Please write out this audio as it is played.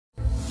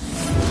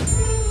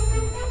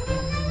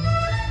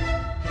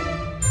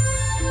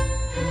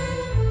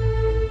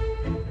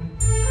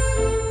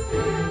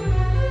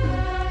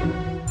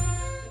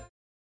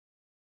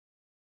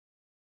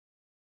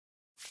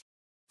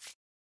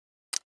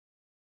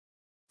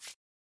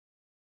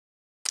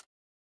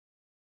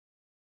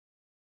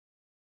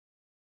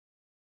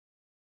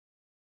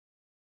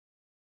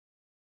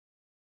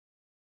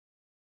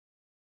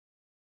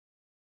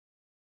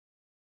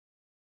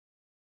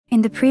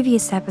In the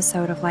previous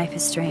episode of Life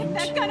is Strange.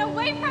 That gun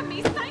away from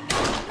me,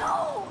 psycho!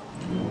 No!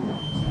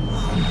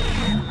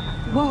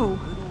 Whoa.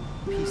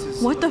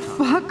 What the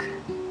fuck?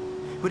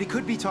 But he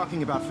could be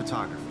talking about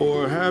photography.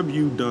 Or have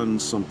you done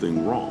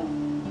something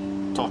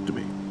wrong? Talk to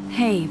me.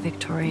 Hey,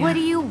 Victoria. What do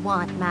you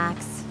want,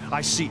 Max?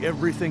 I see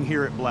everything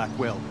here at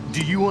Blackwell.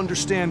 Do you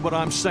understand what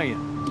I'm saying?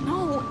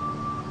 No.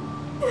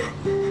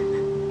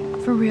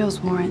 For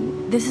reals,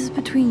 Warren, this is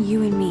between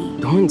you and me.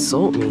 Don't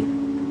insult me.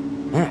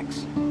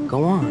 Max,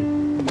 go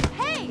on.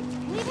 Hey,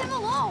 leave him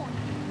alone.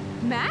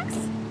 Max?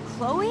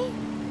 Chloe?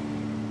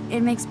 It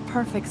makes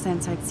perfect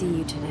sense I'd see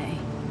you today.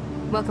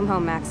 Welcome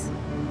home, Max.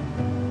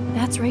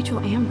 That's Rachel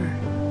Amber.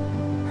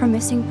 Her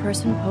missing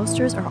person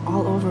posters are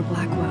all over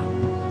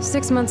Blackwell.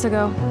 6 months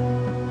ago,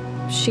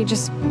 she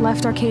just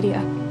left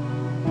Arcadia.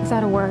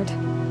 Without a word.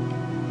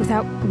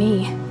 Without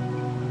me.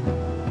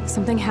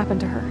 Something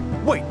happened to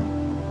her. Wait!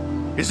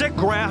 Is that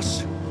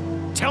grass?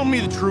 Tell me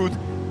the truth.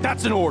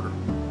 That's an order.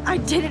 I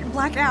didn't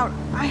black out.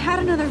 I had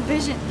another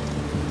vision.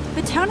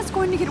 The town is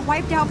going to get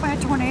wiped out by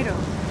a tornado.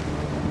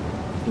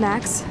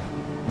 Max,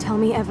 tell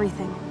me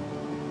everything.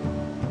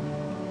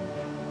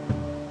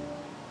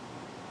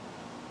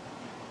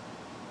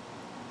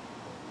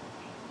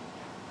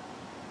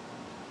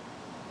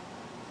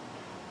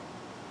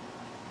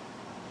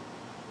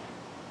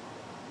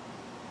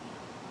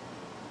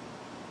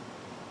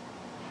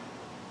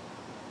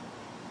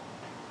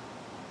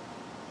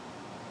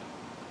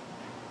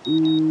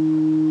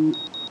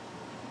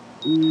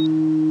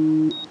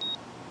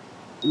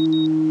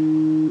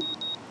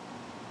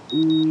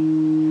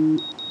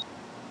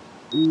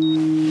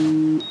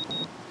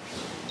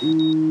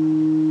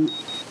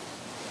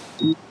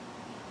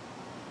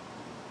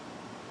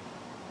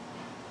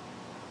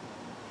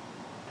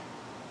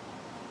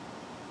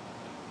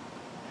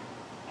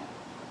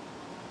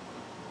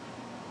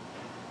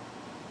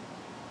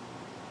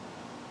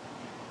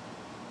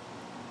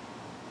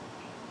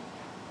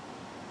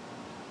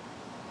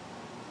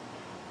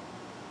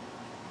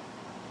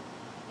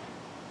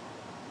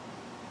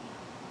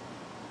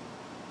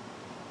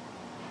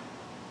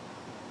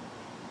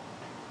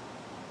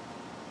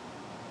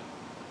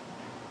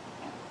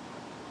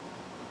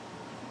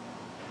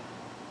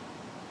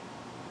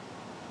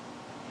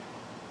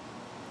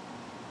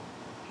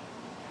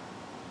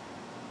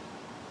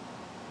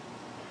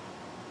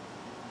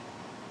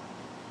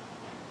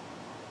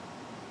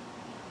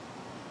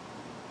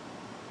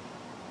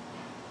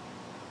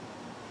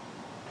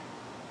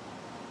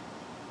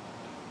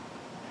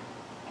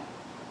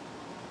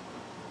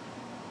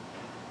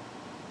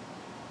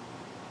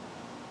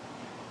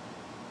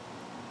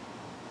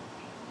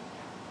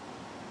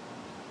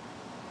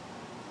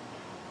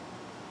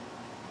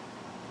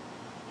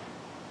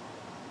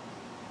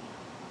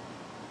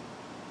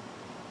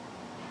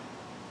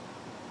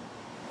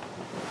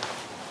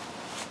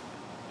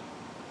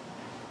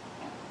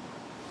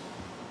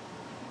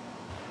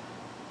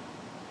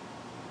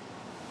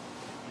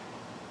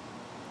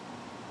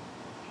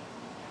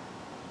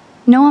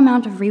 No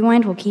amount of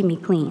rewind will keep me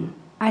clean.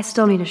 I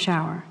still need a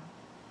shower.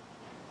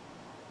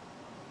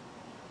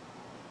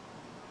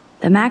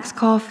 The Max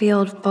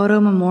Caulfield Photo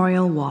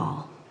Memorial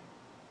Wall.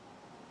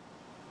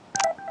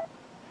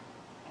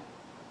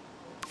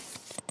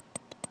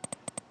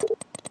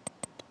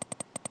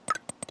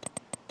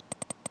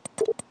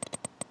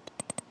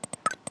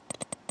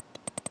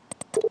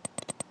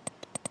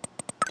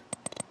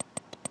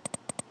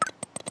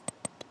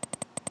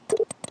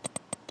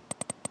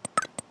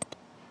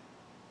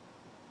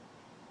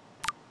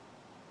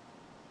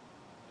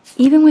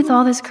 Even with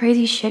all this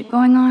crazy shit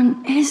going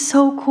on, it is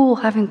so cool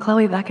having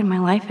Chloe back in my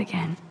life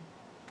again.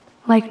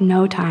 Like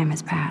no time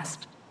has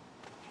passed.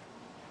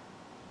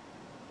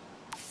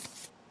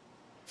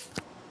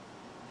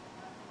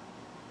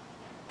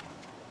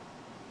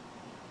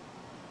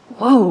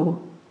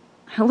 Whoa!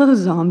 Hello,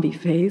 zombie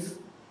face.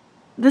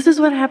 This is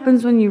what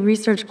happens when you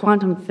research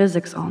quantum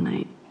physics all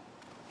night.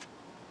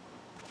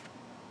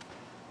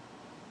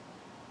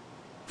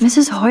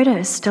 Mrs. Hoyda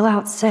is still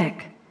out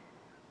sick.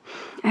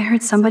 I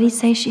heard somebody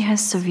say she has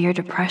severe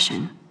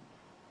depression.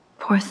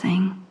 Poor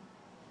thing.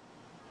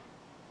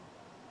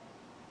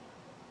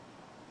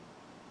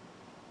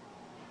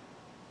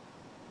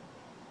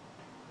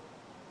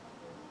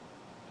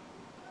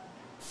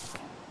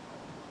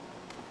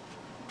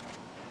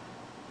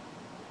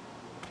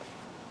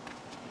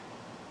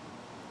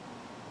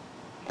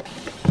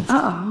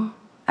 Uh-oh.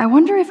 I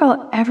wonder if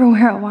I'll ever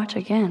wear a watch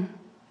again.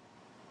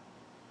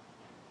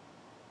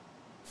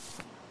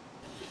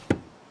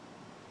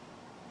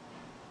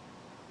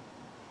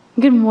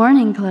 Good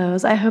morning,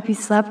 clothes. I hope you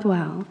slept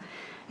well.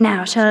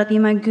 Now, shall it be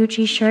my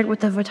Gucci shirt with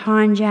the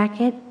Vuitton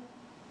jacket?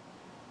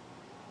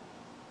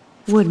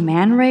 Would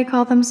Man Ray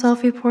call them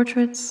selfie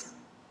portraits?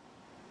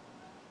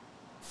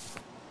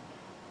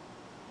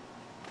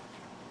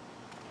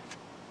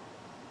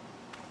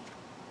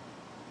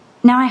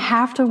 Now I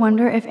have to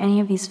wonder if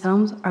any of these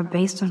films are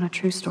based on a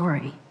true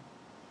story.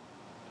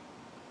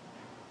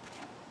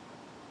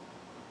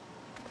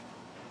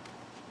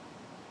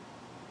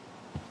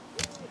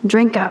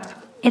 Drink up.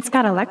 It's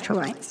got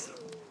electrolytes.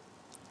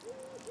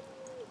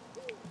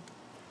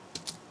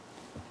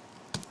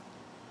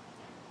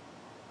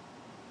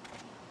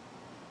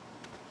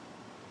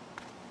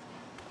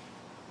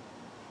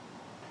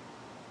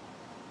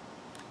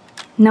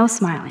 No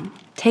smiling.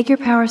 Take your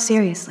power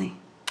seriously.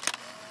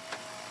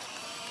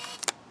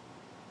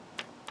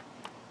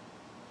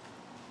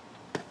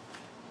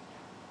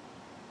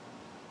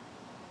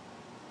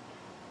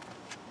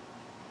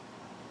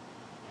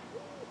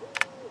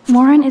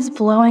 Warren is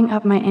blowing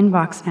up my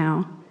inbox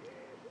now.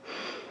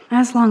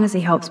 As long as he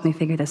helps me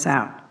figure this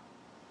out.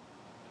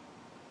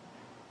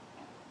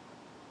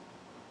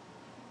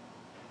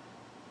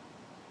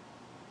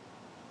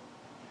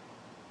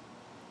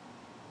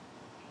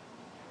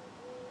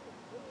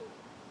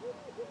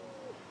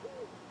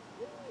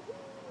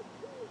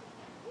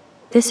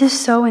 This is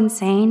so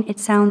insane, it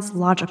sounds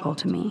logical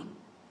to me.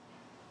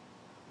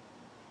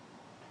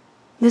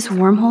 This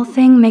wormhole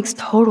thing makes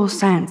total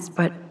sense,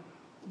 but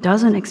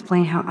doesn't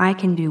explain how I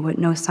can do what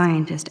no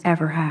scientist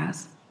ever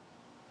has.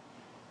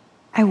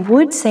 I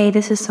would say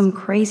this is some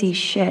crazy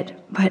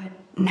shit, but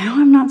now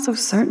I'm not so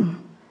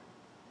certain.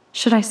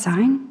 Should I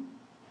sign?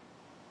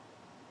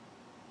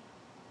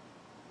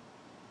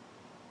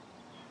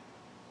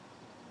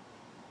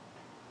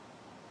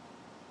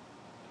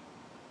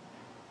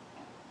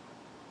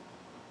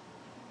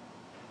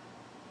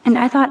 And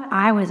I thought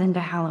I was into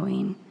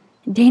Halloween.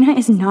 Dana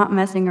is not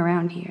messing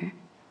around here.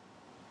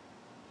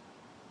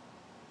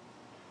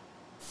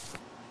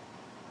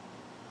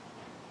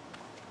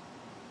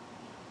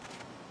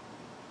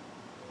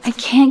 I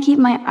can't keep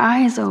my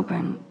eyes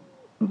open,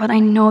 but I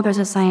know there's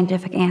a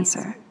scientific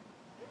answer.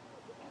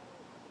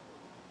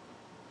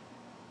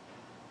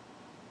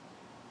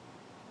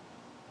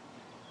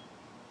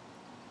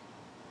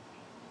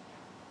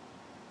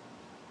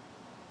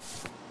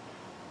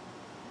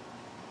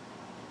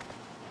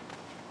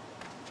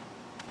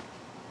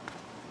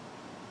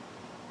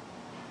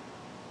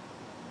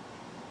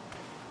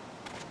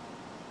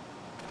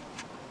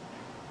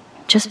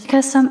 Just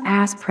because some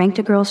ass pranked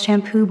a girl's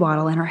shampoo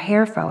bottle and her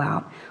hair fell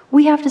out,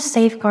 we have to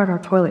safeguard our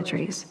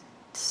toiletries.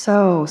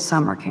 So,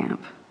 summer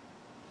camp.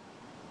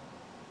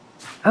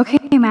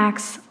 Okay,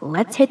 Max,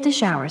 let's hit the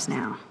showers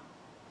now.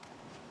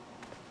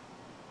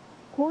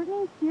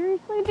 Courtney,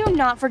 seriously? Do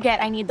not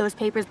forget I need those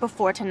papers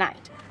before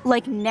tonight.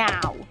 Like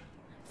now.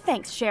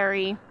 Thanks,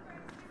 Sherry.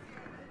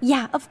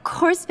 Yeah, of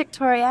course,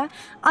 Victoria.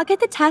 I'll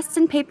get the tests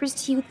and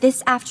papers to you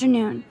this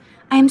afternoon.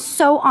 I am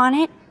so on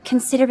it.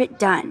 Consider it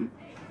done.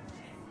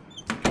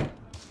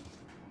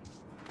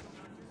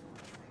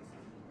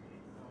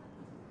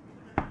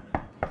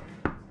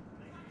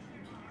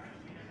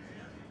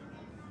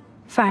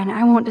 Fine,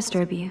 I won't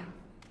disturb you.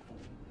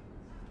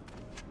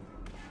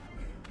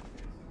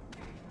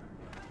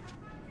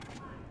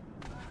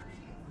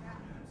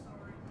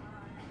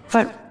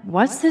 But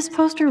what's this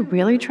poster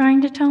really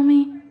trying to tell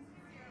me?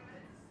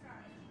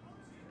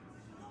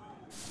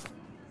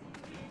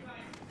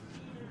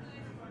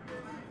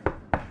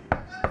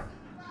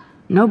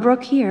 No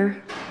Brooke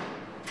here.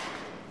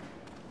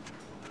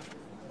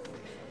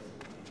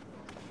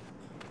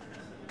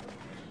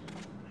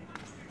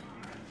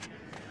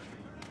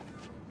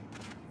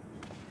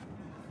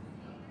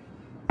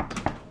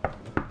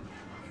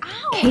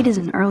 Kate is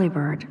an early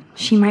bird.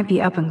 She might be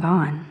up and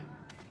gone.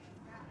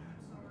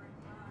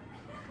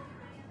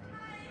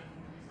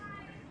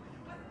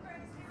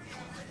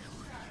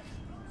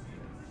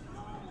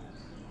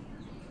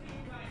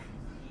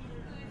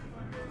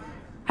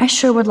 I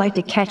sure would like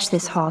to catch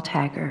this hall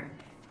tagger.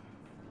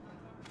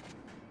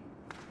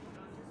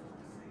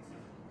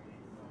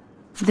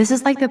 This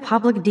is like the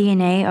public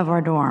DNA of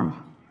our dorm.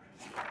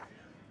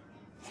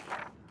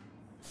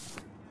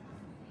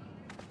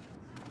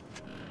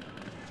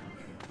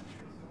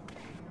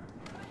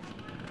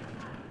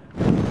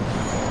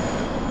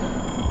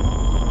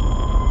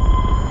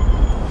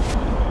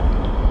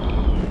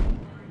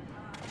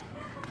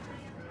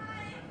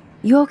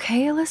 You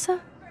okay, Alyssa?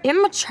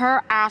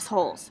 Immature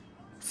assholes.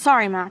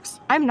 Sorry, Max.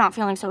 I'm not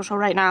feeling social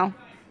right now.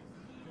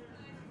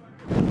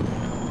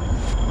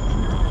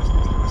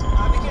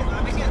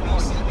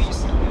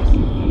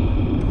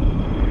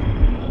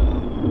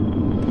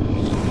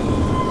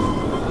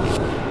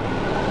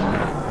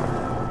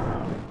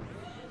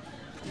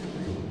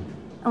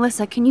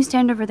 Alyssa, can you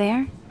stand over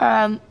there?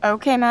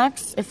 Okay,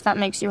 Max, if that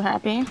makes you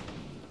happy.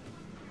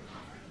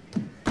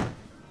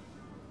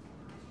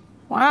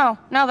 Wow,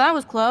 now that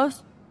was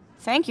close.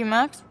 Thank you,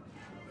 Max.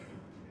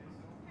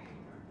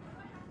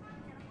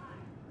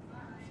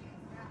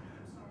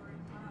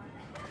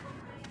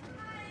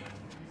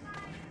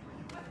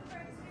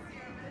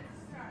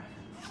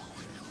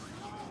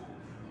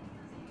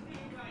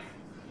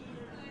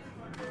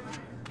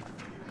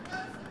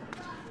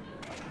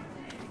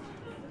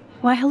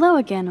 Why, hello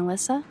again,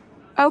 Alyssa.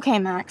 Okay,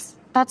 Max.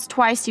 That's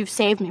twice you've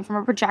saved me from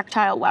a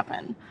projectile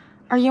weapon.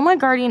 Are you my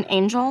guardian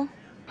angel?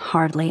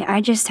 Hardly.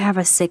 I just have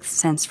a sixth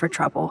sense for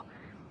trouble.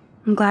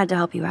 I'm glad to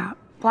help you out.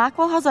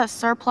 Blackwell has a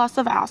surplus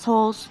of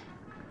assholes.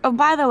 Oh,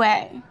 by the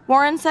way,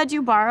 Warren said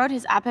you borrowed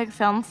his epic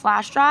film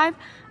flash drive.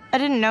 I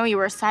didn't know you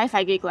were a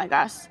sci-fi geek like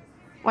us.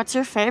 What's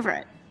your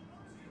favorite?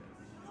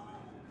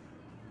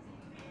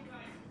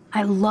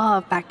 I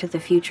love Back to the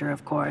Future,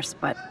 of course,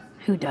 but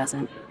who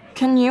doesn't?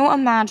 Can you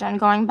imagine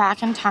going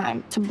back in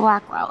time to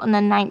Blackwell in the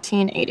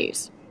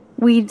 1980s?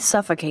 We'd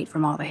suffocate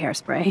from all the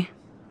hairspray.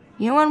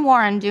 You and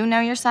Warren do know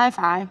your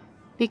sci-fi.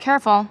 Be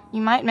careful,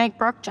 you might make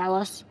Brooke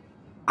jealous.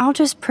 I'll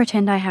just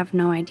pretend I have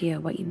no idea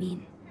what you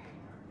mean.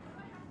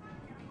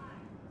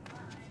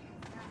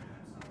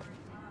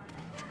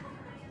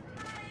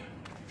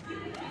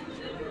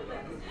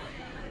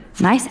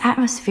 Nice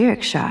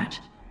atmospheric shot.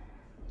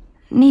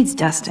 Needs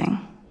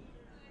dusting.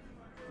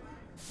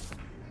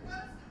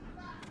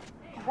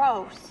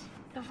 Gross.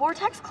 The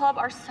Vortex Club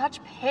are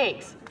such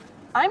pigs.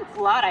 I'm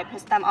glad I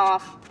pissed them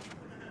off.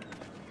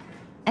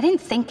 I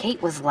didn't think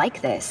Kate was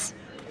like this.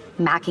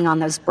 Macking on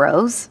those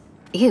bros?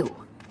 Ew.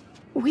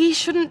 We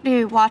shouldn't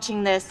be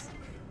watching this.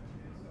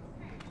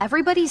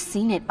 Everybody's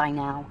seen it by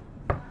now.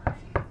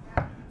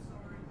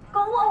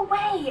 Go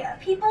away!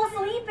 People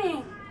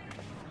sleeping!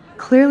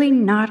 Clearly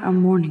not a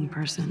morning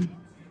person.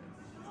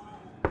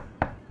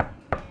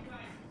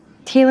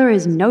 Taylor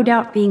is no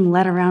doubt being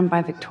led around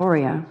by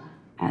Victoria,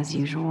 as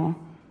usual.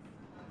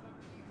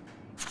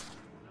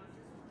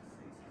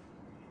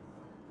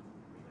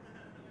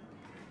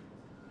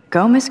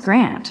 Go, Miss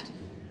Grant.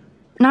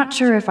 Not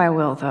sure if I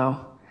will,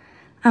 though.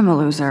 I'm a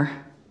loser.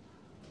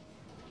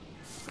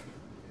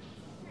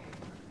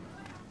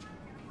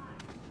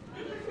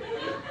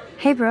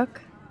 Hey,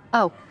 Brooke.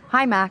 Oh,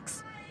 hi,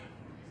 Max.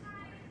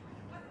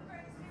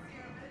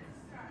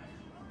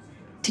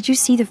 Did you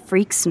see the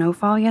freak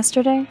snowfall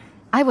yesterday?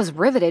 I was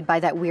riveted by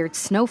that weird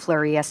snow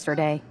flurry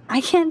yesterday. I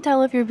can't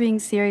tell if you're being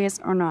serious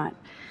or not.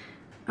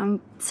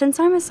 Since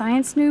I'm a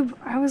science noob,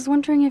 I was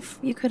wondering if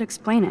you could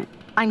explain it.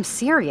 I'm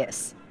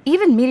serious.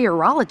 Even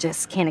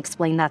meteorologists can't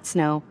explain that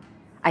snow.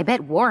 I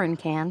bet Warren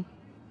can.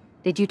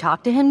 Did you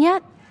talk to him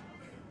yet?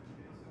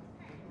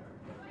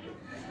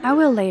 I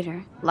will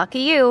later. Lucky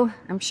you.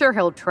 I'm sure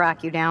he'll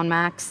track you down,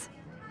 Max.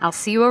 I'll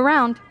see you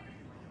around.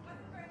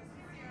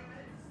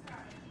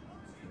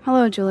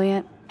 Hello,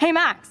 Juliet. Hey,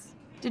 Max.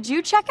 Did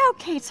you check out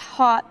Kate's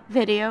hot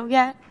video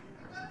yet?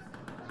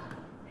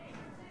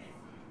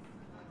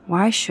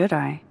 Why should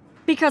I?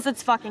 Because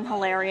it's fucking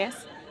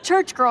hilarious.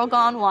 Church girl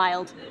gone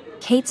wild.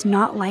 Kate's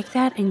not like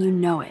that, and you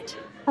know it.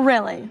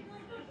 Really?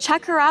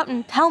 Check her out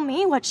and tell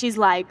me what she's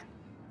like.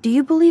 Do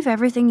you believe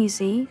everything you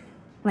see?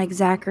 Like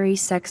Zachary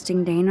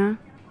sexting Dana?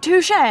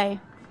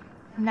 Touché.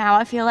 Now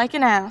I feel like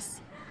an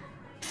ass.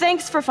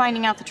 Thanks for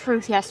finding out the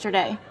truth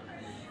yesterday.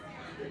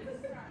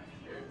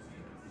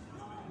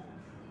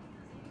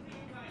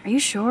 Are you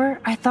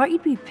sure? I thought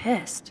you'd be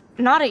pissed.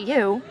 Not at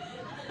you.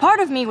 Part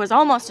of me was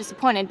almost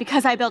disappointed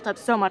because I built up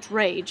so much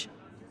rage.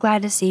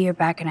 Glad to see you're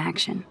back in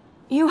action.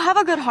 You have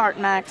a good heart,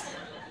 Max.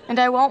 And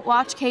I won't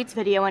watch Kate's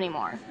video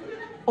anymore.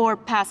 Or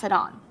pass it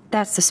on.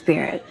 That's the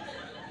spirit.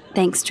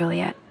 Thanks,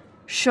 Juliet.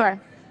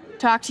 Sure.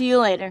 Talk to you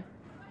later.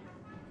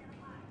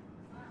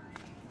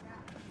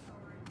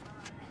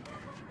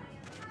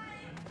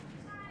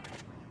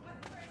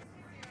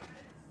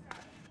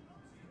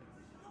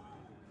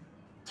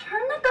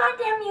 Turn the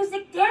goddamn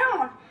music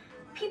down!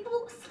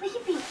 People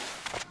sleeping.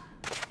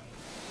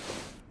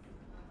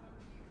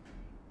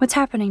 What's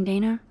happening,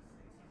 Dana?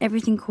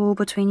 Everything cool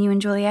between you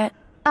and Juliet?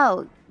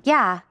 Oh,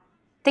 yeah.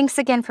 Thanks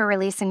again for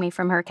releasing me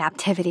from her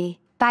captivity.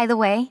 By the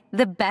way,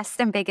 the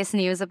best and biggest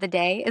news of the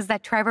day is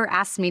that Trevor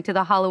asked me to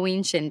the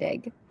Halloween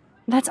shindig.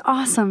 That's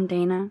awesome,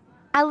 Dana.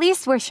 At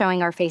least we're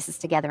showing our faces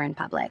together in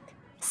public.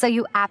 So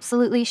you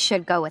absolutely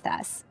should go with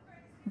us.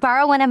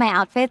 Borrow one of my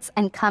outfits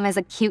and come as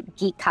a cute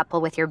geek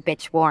couple with your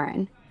bitch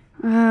Warren.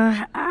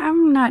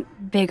 I'm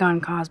not big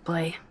on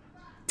cosplay.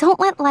 Don't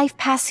let life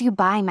pass you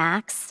by,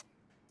 Max.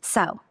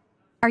 So,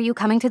 are you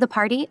coming to the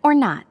party or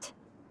not?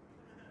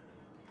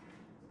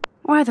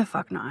 Why the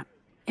fuck not?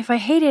 If I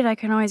hate it, I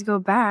can always go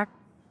back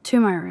to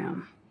my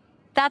room.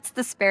 That's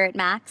the spirit,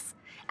 Max.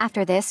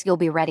 After this, you'll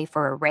be ready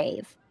for a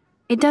rave.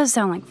 It does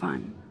sound like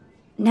fun.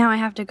 Now I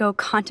have to go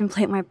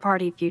contemplate my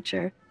party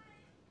future.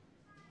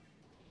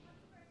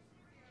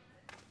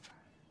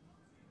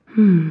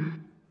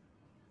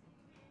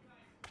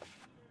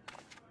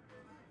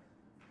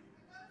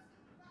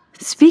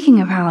 Speaking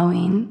of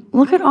Halloween,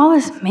 look at all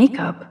this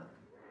makeup.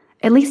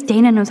 At least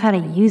Dana knows how to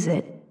use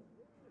it.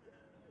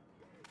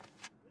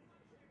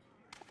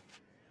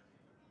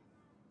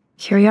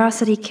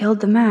 Curiosity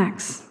killed the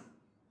Max.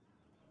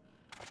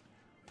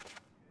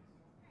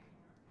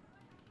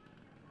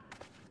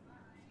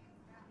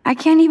 I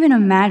can't even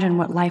imagine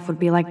what life would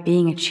be like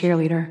being a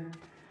cheerleader.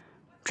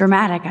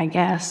 Dramatic, I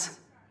guess.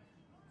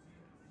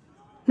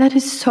 That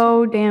is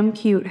so damn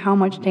cute how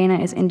much Dana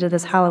is into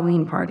this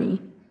Halloween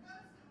party.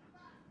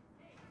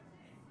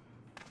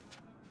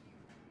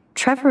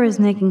 Trevor is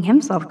making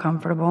himself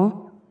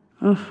comfortable.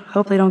 Ugh,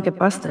 hope they don't get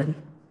busted.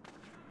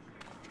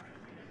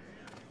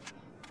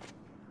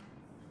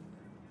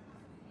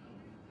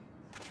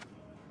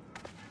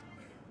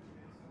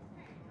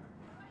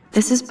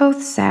 This is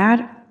both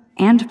sad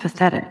and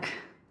pathetic.